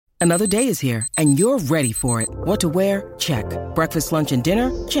Another day is here, and you're ready for it. What to wear? Check. Breakfast, lunch, and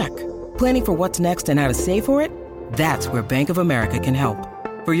dinner? Check. Planning for what's next and how to save for it? That's where Bank of America can help.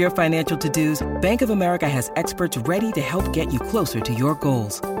 For your financial to-dos, Bank of America has experts ready to help get you closer to your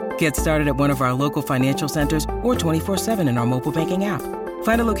goals. Get started at one of our local financial centers or 24/7 in our mobile banking app.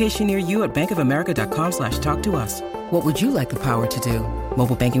 Find a location near you at bankofamerica.com/talktous. What would you like the power to do?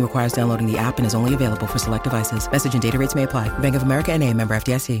 Mobile banking requires downloading the app and is only available for select devices. Message and data rates may apply. Bank of America N.A., member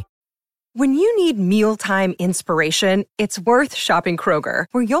FDIC. When you need mealtime inspiration, it's worth shopping Kroger,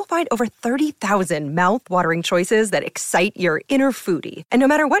 where you'll find over 30,000 mouth-watering choices that excite your inner foodie. And no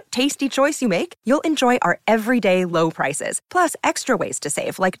matter what tasty choice you make, you'll enjoy our everyday low prices, plus extra ways to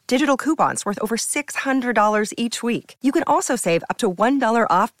save, like digital coupons worth over $600 each week. You can also save up to $1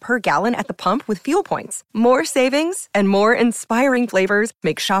 off per gallon at the pump with fuel points. More savings and more inspiring flavors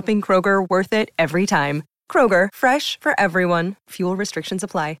make shopping Kroger worth it every time. Kroger, fresh for everyone. Fuel restrictions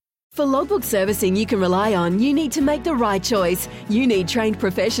apply. For logbook servicing you can rely on, you need to make the right choice. You need trained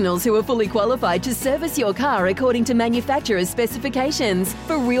professionals who are fully qualified to service your car according to manufacturer's specifications.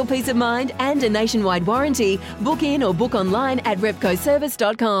 For real peace of mind and a nationwide warranty, book in or book online at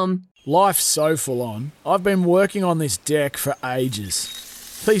repcoservice.com. Life's so full on. I've been working on this deck for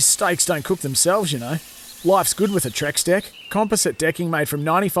ages. These steaks don't cook themselves, you know. Life's good with a Trex deck. Composite decking made from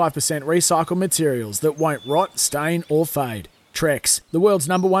 95% recycled materials that won't rot, stain or fade. Trex, the world's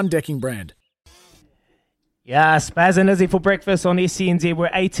 #1 decking brand. Yeah, Spaz and Izzy for breakfast on SCNZ. We're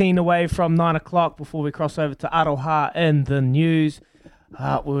 18 away from 9 o'clock before we cross over to Aroha in the news.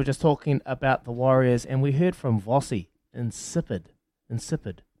 We were just talking about the Warriors, and we heard from Vossi. Insipid,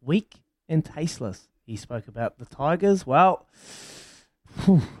 weak and tasteless. He spoke about the Tigers. Well,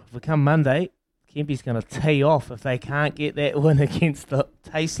 if we come Monday, Kempy's going to tee off if they can't get that win against the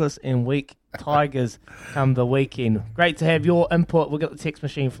tasteless and weak Tigers come the weekend. Great to have your input. We've got the text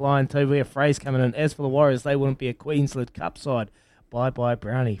machine flying too. We have Phrase coming in. As for the Warriors, they wouldn't be a Queensland Cup side. Bye-bye,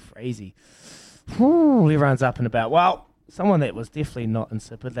 Brownie. Phrasey. Everyone's up and about. Well, someone that was definitely not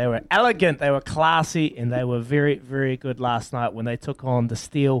insipid. They were elegant, they were classy, and they were very, very good last night when they took on the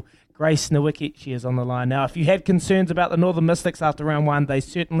Steel. Grace Nowicki, she is on the line now. If you had concerns about the Northern Mystics after round one, they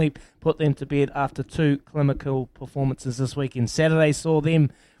certainly put them to bed after two clinical performances this weekend. Saturday saw them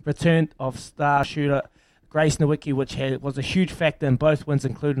return of star shooter Grace Nowicki, which was a huge factor in both wins,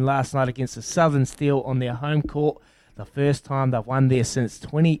 including last night against the Southern Steel on their home court. The first time they've won there since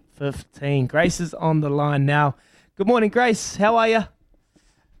 2015. Grace is on the line now. Good morning, Grace. How are you? I'm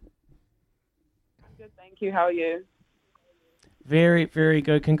good, thank you. How are you? Very, very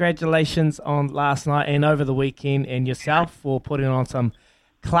good. Congratulations on last night and over the weekend, and yourself for putting on some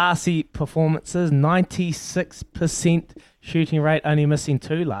classy performances. 96% shooting rate, only missing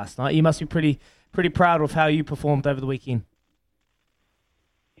two last night. You must be pretty proud of how you performed over the weekend.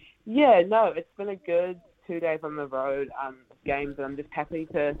 Yeah, no, it's been a good 2 days on the road games, and I'm just happy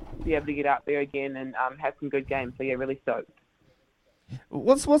to be able to get out there again and have some good games. So yeah, really stoked.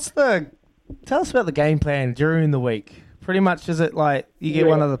 Tell us about the game plan during the week. Pretty much, is it like you get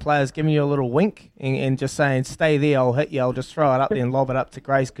one of the players giving you a little wink and just saying, stay there, I'll hit you, I'll just throw it up there and lob it up to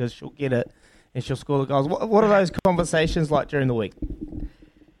Grace because she'll get it and she'll score the goals. What are those conversations like during the week?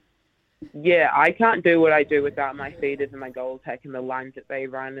 Yeah, I can't do what I do without my feeders and my goal tech and the lines that they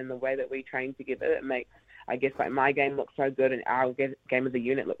run and the way that we train together. It makes, I guess, like my game look so good and our game as a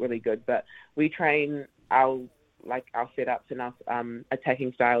unit look really good. But we train our setups and our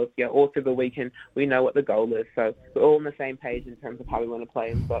attacking styles all through the week, and we know what the goal is. So we're all on the same page in terms of how we want to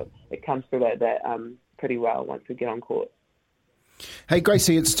play, and so it comes through that pretty well once we get on court. Hey,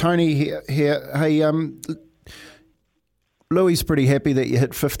 Gracie, it's Tony here. Hey, Louis pretty happy that you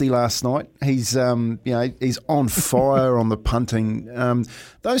hit 50 last night. He's he's on fire on the punting.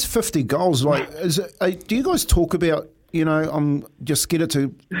 Those 50 goals, do you guys talk about? Just get it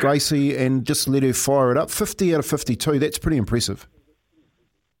to Gracie and just let her fire it up. 50 out of 52, that's pretty impressive.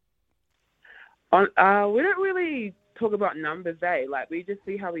 We don't really talk about numbers, we just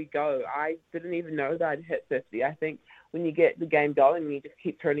see how we go. I didn't even know that I'd hit 50. I think when you get the game going and you just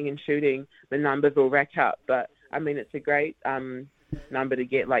keep turning and shooting, the numbers will rack up. But, I mean, it's a great number to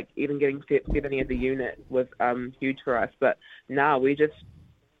get. Even getting 70 as a unit was huge for us. But now we just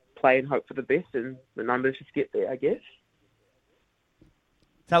play and hope for the best, and the numbers just get there, I guess.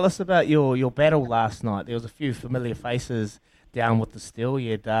 Tell us about your battle last night. There was a few familiar faces down with the Steel.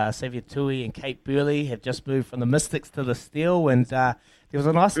 You had Xavier Tui and Kate Burley had just moved from the Mystics to the Steel, and there was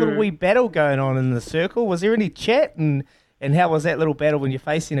a nice little wee battle going on in the circle. Was there any chat, and how was that little battle when you're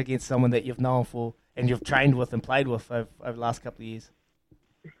facing against someone that you've known for and you've trained with and played with over the last couple of years?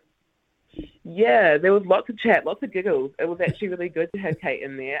 Yeah, there was lots of chat, lots of giggles. It was actually really good to have Kate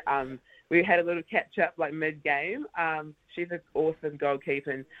in there. We had a little catch-up like mid-game. She's an awesome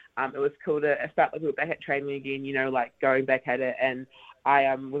goalkeeper, and it was cool to start like we were back at training again, like going back at it. And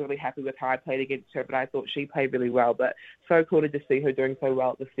I was really happy with how I played against her, but I thought she played really well. But so cool to just see her doing so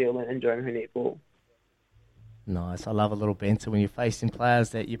well at the field and enjoying her netball. Nice. I love a little banter when you're facing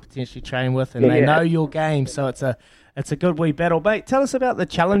players that you potentially train with and they know your game, so it's a good wee battle. Mate, tell us about the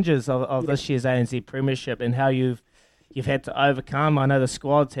challenges of this year's ANZ Premiership and how you've had to overcome. I know the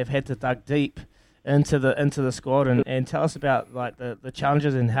squads have had to dig deep into the squad, and tell us about like the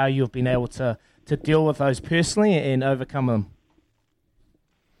challenges and how you've been able to deal with those personally and overcome them.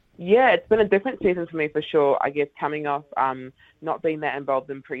 Yeah, it's been a different season for me for sure. I guess coming off not being that involved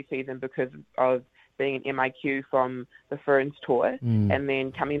in pre-season because of being an MIQ from the Ferns tour, and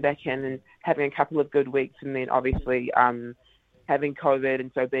then coming back in and having a couple of good weeks, and then obviously having COVID, and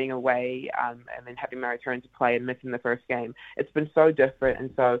so being away, and then having my return to play and missing the first game. It's been so different,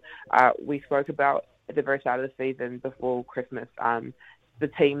 and so we spoke about at the very start of the season before Christmas, the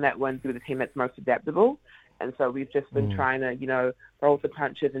team that wins will be the team that's most adaptable, and so we've just been trying to, roll the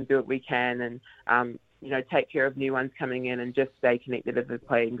punches and do what we can, and take care of new ones coming in and just stay connected as a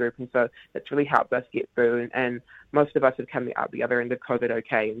playing group. And so that's really helped us get through. And most of us have come out the other end of COVID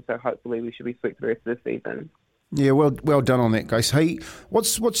okay. And so hopefully we should be sweet for the rest of the season. Yeah, well done on that, Grace. Hey,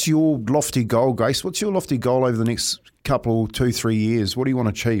 what's your lofty goal, Grace? What's your lofty goal over the next couple, 2-3 years? What do you want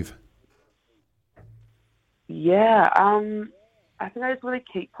to achieve? Yeah, I think I just want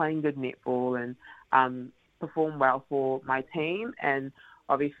to keep playing good netball and perform well for my team, and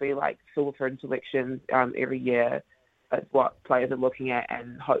obviously, like silver and selections every year is what players are looking at,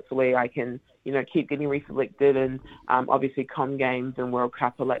 and hopefully I can, keep getting reselected, and obviously Com Games and World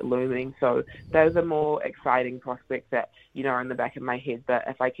Cup are like looming. So those are more exciting prospects that, are in the back of my head. But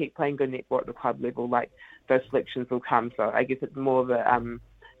if I keep playing good netball at the club level, like those selections will come. So I guess it's more of a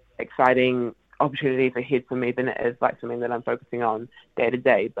exciting opportunities ahead for me than it is like something that I'm focusing on day to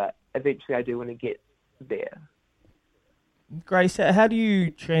day. But eventually I do want to get there. Grace, how do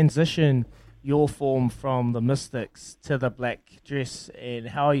you transition your form from the Mystics to the black dress, and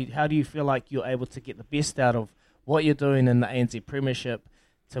how do you feel like you're able to get the best out of what you're doing in the ANZ Premiership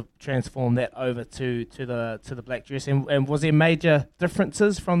to transform that over to the black dress? And was there major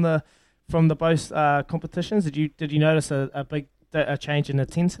differences from the both competitions? Did you notice a big change in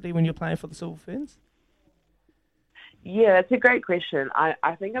intensity when you're playing for the Silver Ferns? Yeah, that's a great question.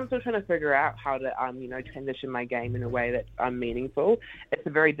 I think I'm still trying to figure out how to, transition my game in a way that's meaningful. It's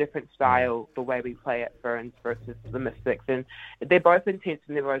a very different style, the way we play at Ferns versus the Mystics. And they're both intense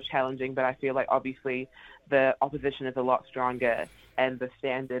and they're both challenging, but I feel like obviously the opposition is a lot stronger and the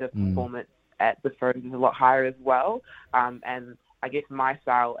standard of performance at the Ferns is a lot higher as well. And I guess my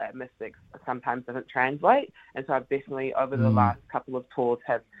style at Mystics sometimes doesn't translate. And so I've definitely, over the last couple of tours,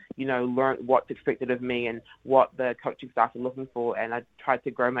 have learned what's expected of me and what the coaching staff are looking for, and I tried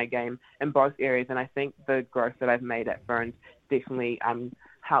to grow my game in both areas. And I think the growth that I've made at Ferns definitely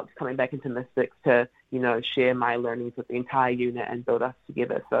helps coming back into Mystics to, share my learnings with the entire unit and build us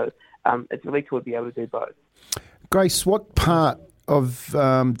together. So it's really cool to be able to do both. Grace, what part of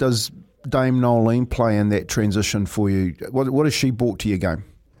does Dame Noeline play in that transition for you? What has she brought to your game?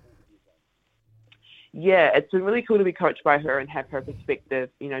 Yeah, it's been really cool to be coached by her and have her perspective.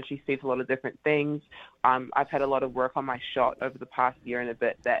 She sees a lot of different things. I've had a lot of work on my shot over the past year and a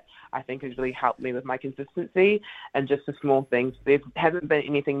bit that I think has really helped me with my consistency and just the small things. There hasn't been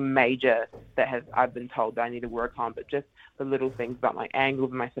anything major that I've been told that I need to work on, but just the little things about my angles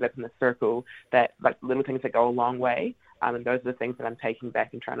and my setup in the circle, that like little things that go a long way. And those are the things that I'm taking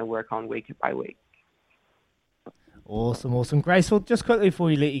back and trying to work on week by week. Awesome. Grace, well, just quickly before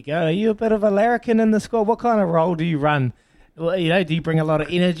we let you go, are you a bit of a larrikin in the squad? What kind of role do you run? Well, do you bring a lot of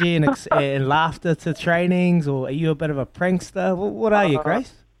energy and laughter to trainings, or are you a bit of a prankster? What are you,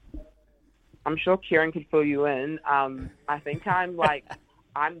 Grace? I'm sure Kieran could fill you in. I think I'm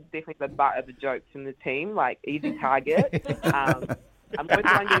definitely the butt of the jokes in the team, like easy target. I'm always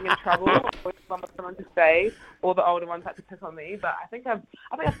the one getting in trouble. I'm always someone to say. All the older ones like to pick on me, but I think I've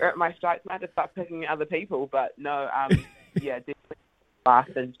earned my stripes. I have to start picking other people. But no, yeah, definitely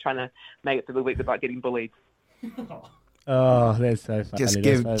fast and trying to make it through the week without getting bullied. Oh, that's so funny. Just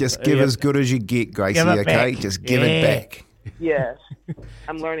give as good as you get, Gracie. Okay, just give it back. Yeah,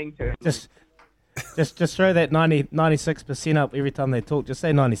 I'm learning to. Just throw that 96% up every time they talk. Just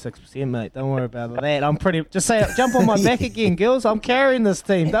say 96%, mate. Don't worry about that. Just say, jump on my back again, girls. I'm carrying this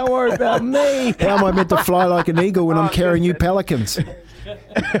team. Don't worry about me. How am I meant to fly like an eagle when I'm carrying you pelicans? I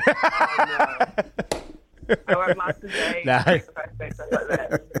won't last today. No.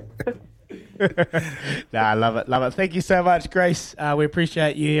 I love it. Thank you so much, Grace. We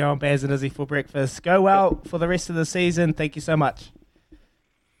appreciate you here on Baz and Izzy for breakfast. Go well for the rest of the season. Thank you so much.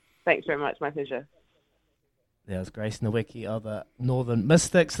 Thanks very much. My pleasure. There was Grace Nowicki of the Northern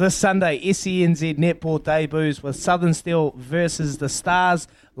Mystics. This Sunday, SENZ netball debuts with Southern Steel versus the Stars,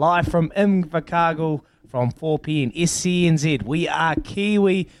 live from Invercargill from 4 p.m. SENZ, we are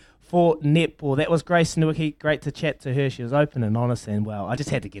Kiwi for netball. That was Grace Nowicki. Great to chat to her. She was open and honest, and well, I just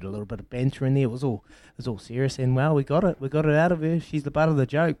had to get a little bit of banter in there. It was all serious, and well, we got it out of her. She's the butt of the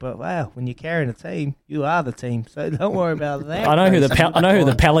joke, but wow, when you're carrying a team, you are the team. So don't worry about that. I know who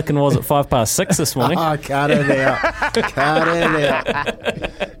the Pelican was at 6:05 this morning. Oh, cut it out,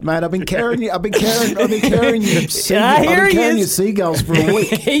 mate. I've been carrying your seagulls for a week.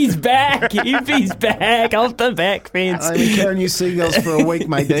 He's back. He's back off the back fence. I've been carrying your seagulls for a week,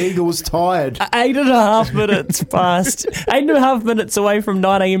 mate. The eagle was tired. 8.5 minutes past. 8.5 minutes away from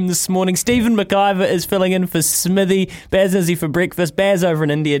 9 a.m. this morning. Stephen McIver is filling in for Smithy. Baz and Izzy for breakfast. Baz over in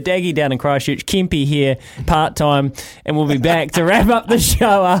India. Daggy down in Christchurch. Kempy here part-time. And we'll be back to wrap up the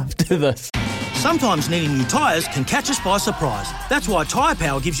show after this. Sometimes needing new tyres can catch us by surprise. That's why Tyre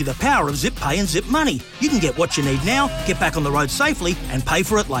Power gives you the power of Zip Pay and Zip Money. You can get what you need now, get back on the road safely and pay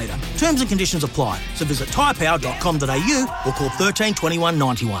for it later. Terms and conditions apply. So visit tyrepower.com.au or call 13 21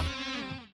 91.